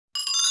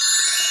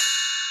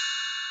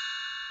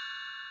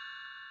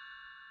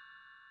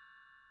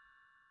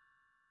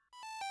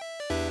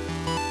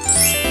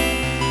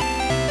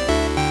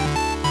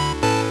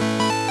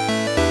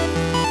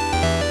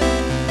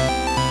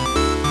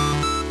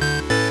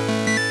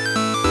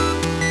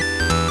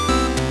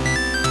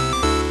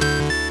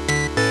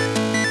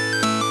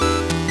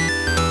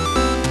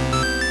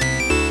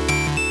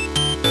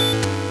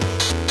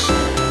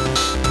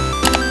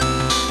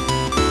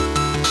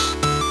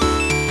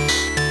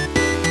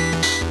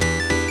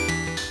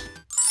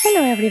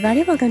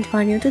everybody, welcome to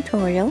our new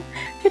tutorial.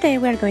 Today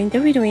we are going to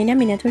be doing a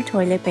miniature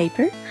toilet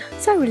paper,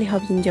 so I really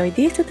hope you enjoyed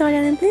this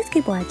tutorial and please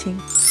keep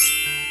watching.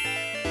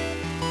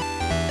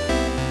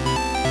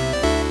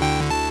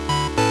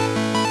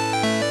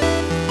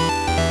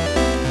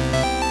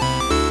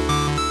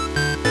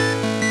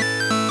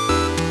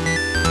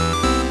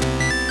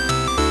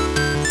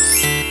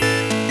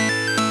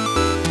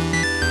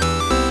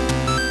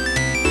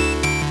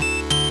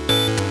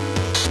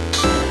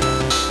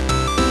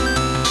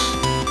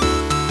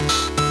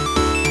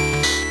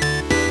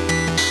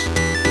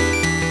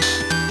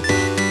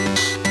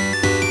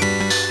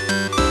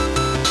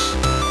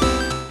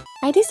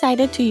 I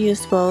decided to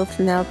use both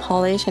nail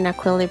polish and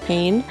acrylic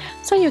paint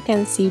so you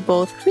can see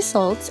both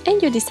results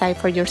and you decide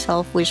for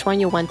yourself which one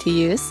you want to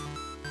use.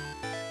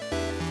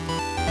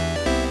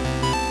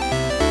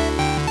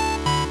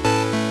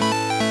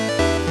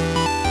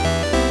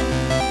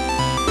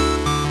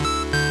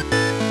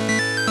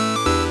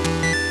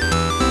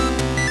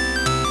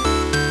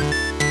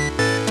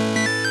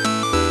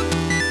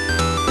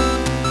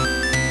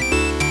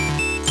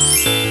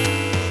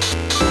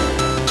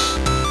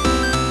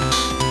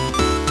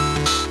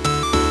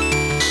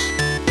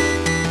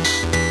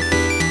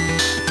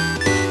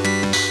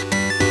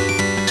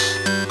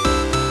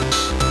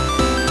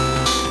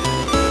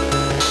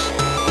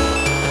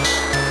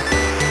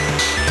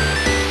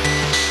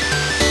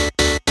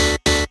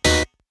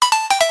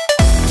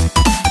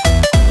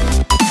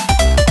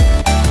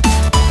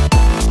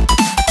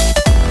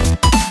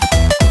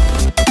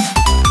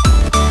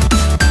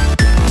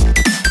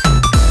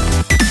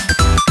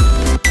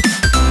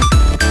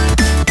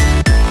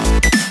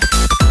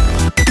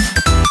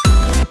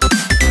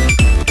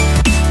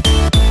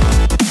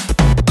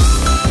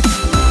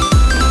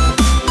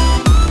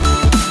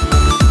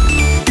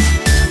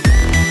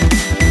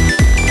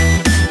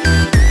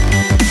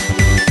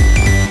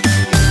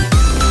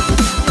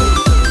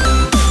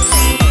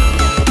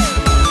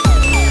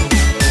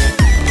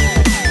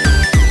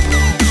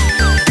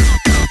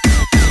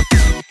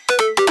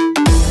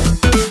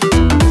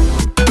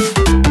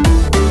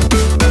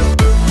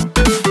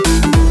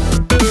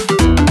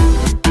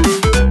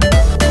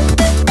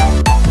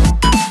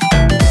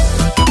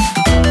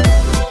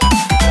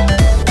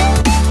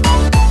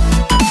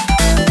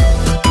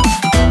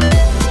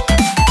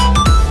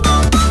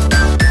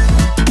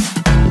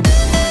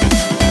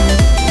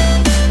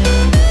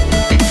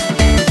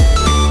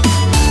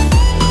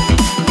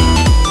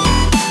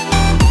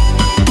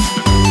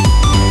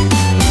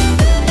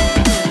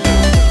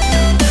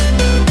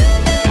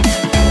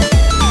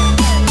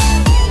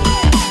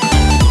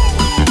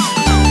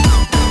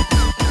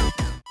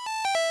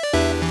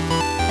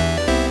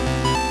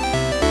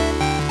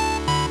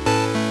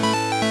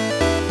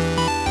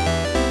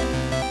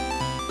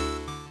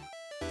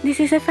 This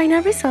is the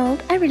final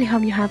result. I really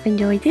hope you have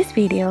enjoyed this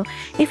video.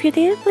 If you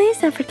did, please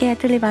don't forget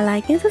to leave a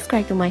like and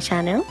subscribe to my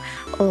channel.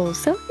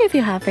 Also, if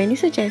you have any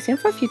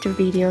suggestions for future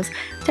videos,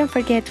 don't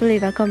forget to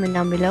leave a comment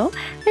down below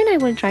and I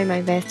will try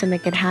my best to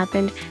make it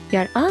happen. You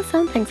are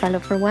awesome. Thanks a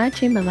lot for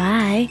watching. Bye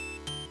bye.